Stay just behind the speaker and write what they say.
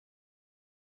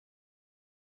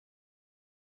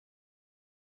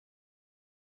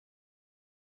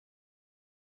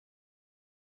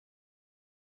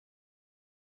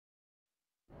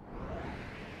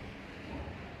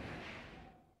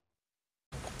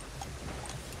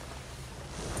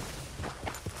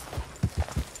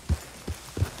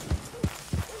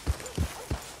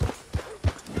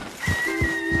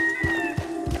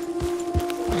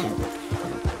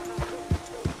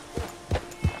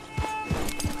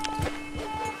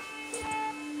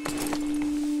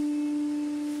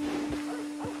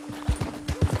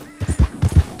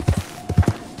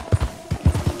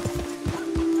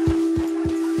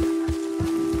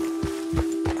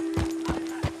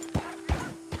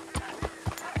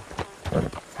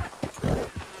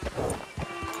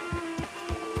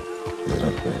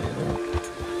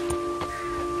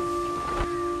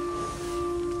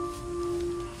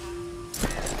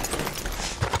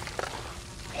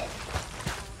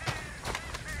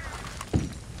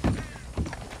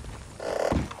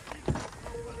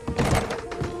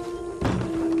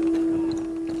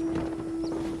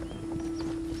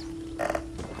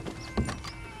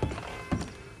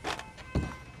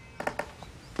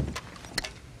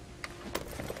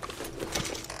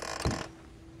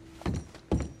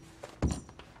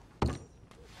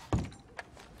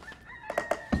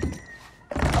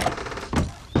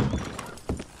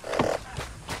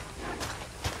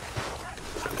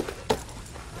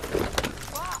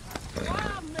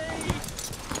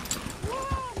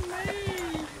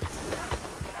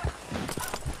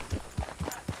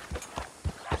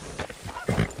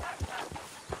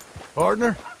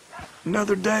Partner?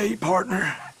 Another day,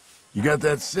 partner. You got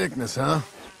that sickness, huh?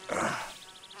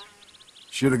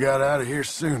 Should have got out of here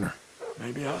sooner.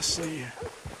 Maybe I'll see you.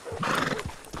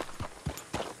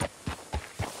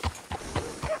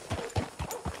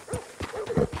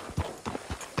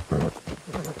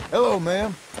 Hello,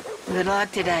 ma'am. Good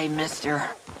luck today, mister.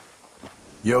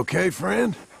 You okay,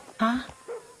 friend? Huh?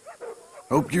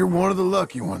 Hope you're one of the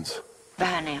lucky ones.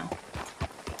 Bye now.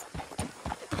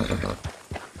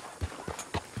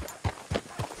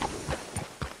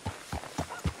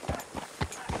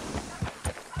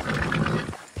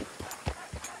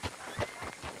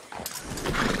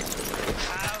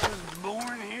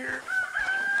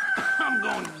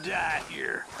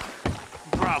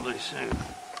 Soon.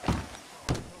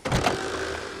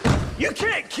 You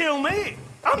can't kill me!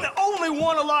 I'm the only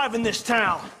one alive in this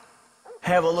town!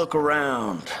 Have a look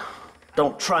around.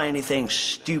 Don't try anything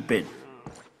stupid.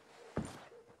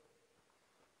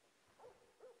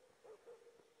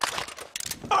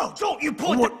 Oh, don't you I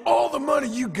point want all the money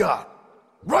you got.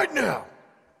 Right now.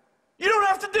 You don't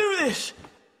have to do this!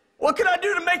 What can I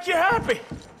do to make you happy?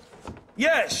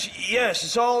 Yes,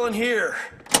 it's all in here.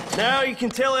 Now you can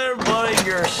tell everybody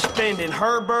you're spending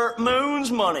Herbert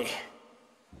Moon's money.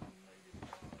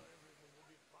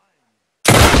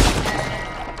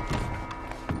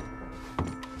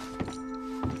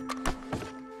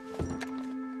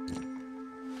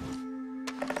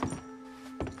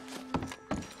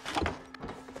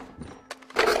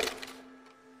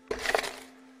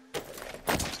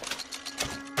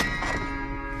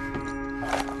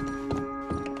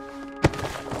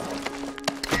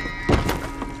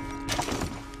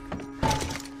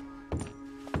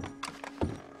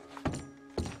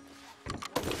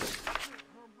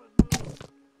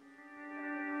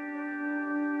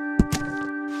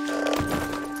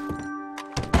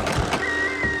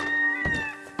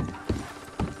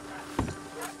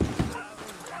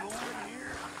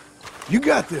 You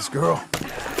got this, girl.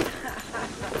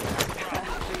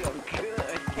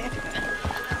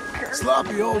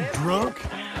 Sloppy old drunk.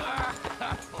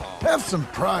 Have some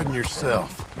pride in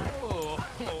yourself.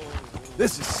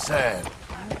 This is sad.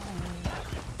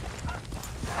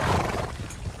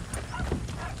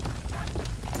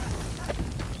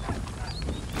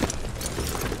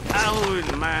 I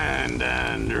wouldn't mind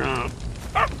dying drunk.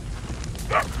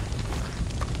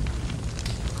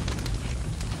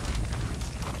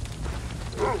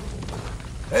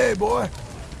 Hey, boy.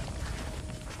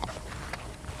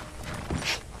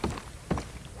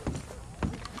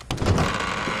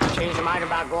 Changed your mind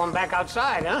about going back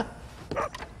outside, huh?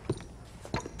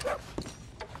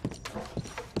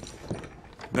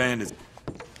 Bandits.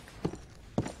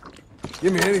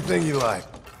 Give me anything you like.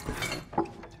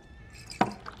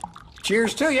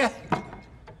 Cheers to you.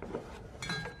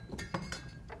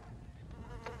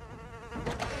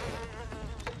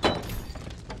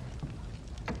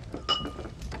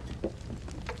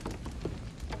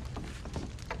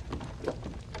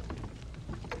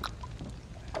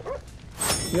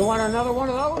 You want another one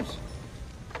of those?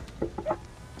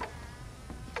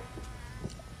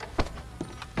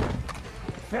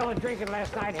 Fella drinking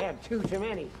last night had two too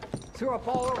many. Threw up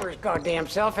all over his goddamn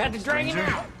self, had to drag him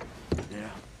out. Yeah,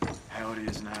 how it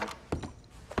is now.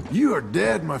 You are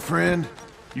dead, my friend.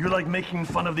 You like making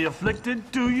fun of the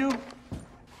afflicted, do you?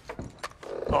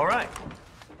 All right.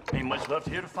 Ain't much left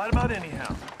here to fight about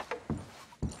anyhow.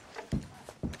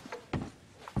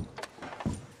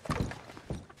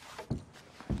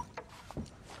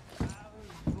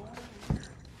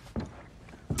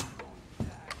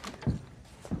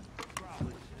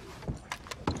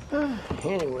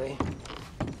 Anyway.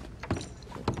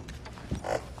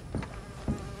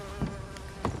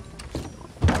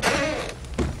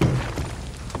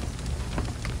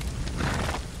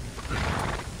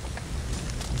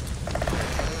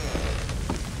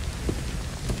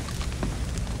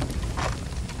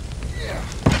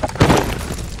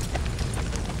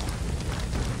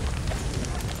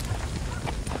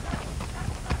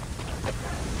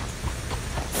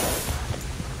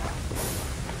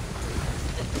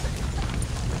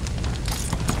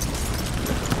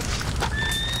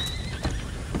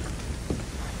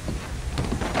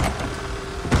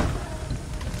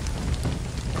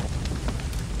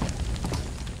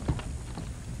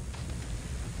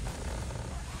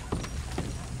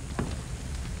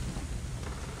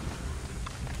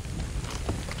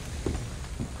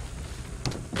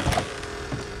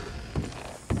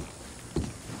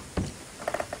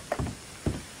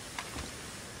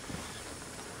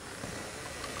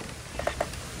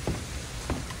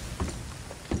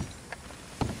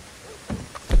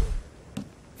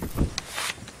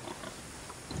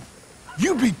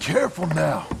 You be careful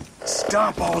now.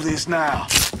 Stop all this now.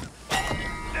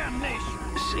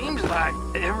 Damnation. Seems like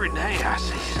every day I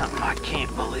see something I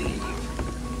can't believe.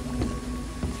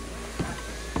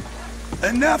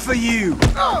 Enough of you!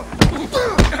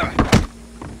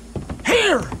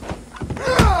 Here!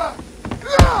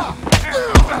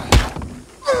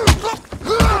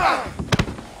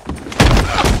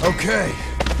 Okay.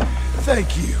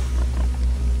 Thank you.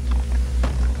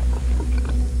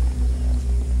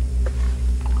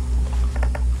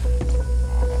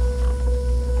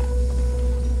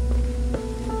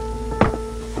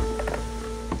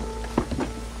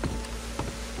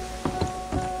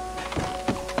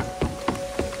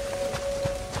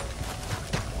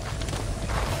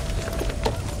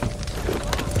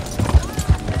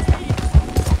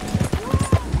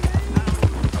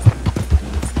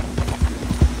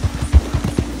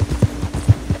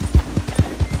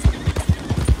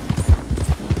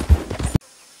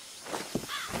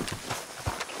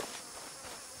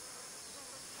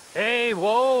 Hey,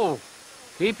 whoa!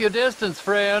 Keep your distance,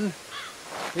 friend.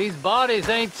 These bodies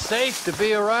ain't safe to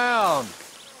be around.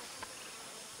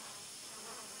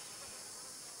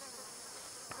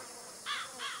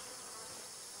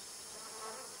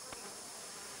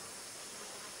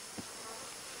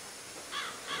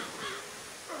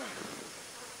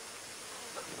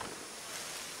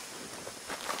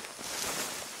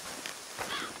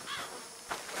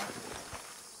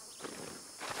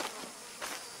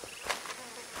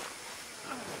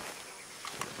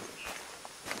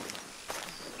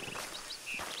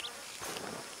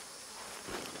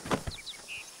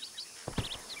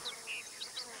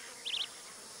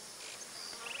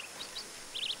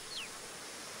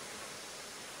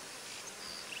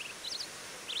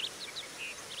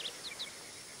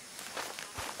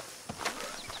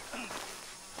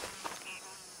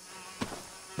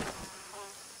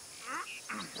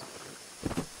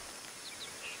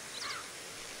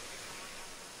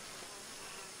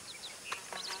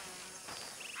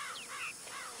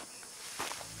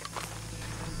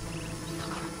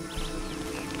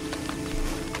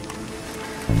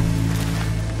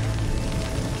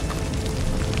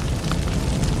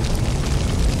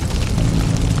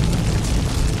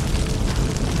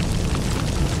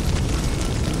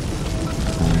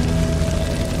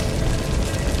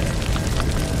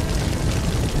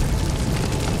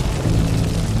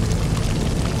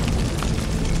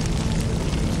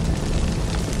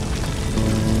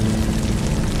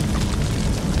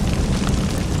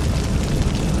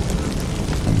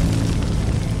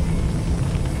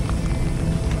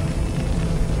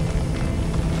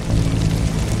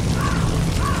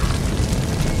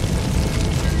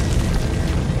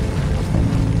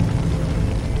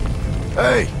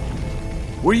 Hey,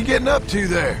 what are you getting up to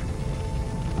there?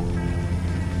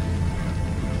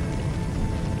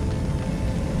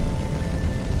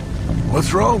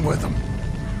 What's wrong with them?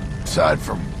 Aside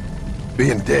from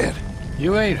being dead.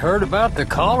 You ain't heard about the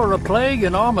cholera plague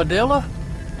in Armadillo?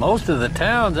 Most of the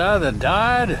towns either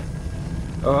died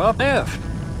or up left.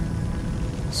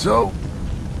 So,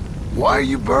 why are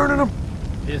you burning them?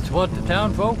 It's what the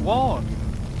townfolk want.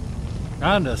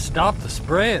 Trying to stop the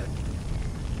spread.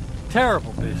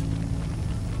 Terrible business.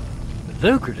 But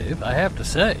lucrative, I have to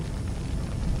say.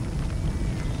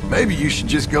 Maybe you should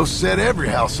just go set every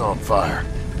house on fire.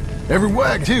 Every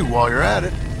wag, too, while you're at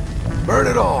it. Burn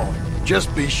it all.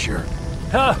 Just be sure.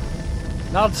 Huh.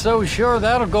 Not so sure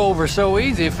that'll go over so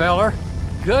easy, feller.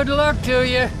 Good luck to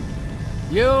you.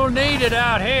 You'll need it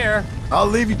out here. I'll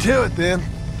leave you to it, then.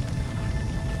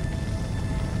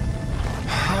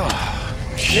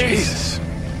 Jesus.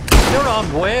 You're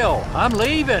unwell. I'm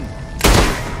leaving.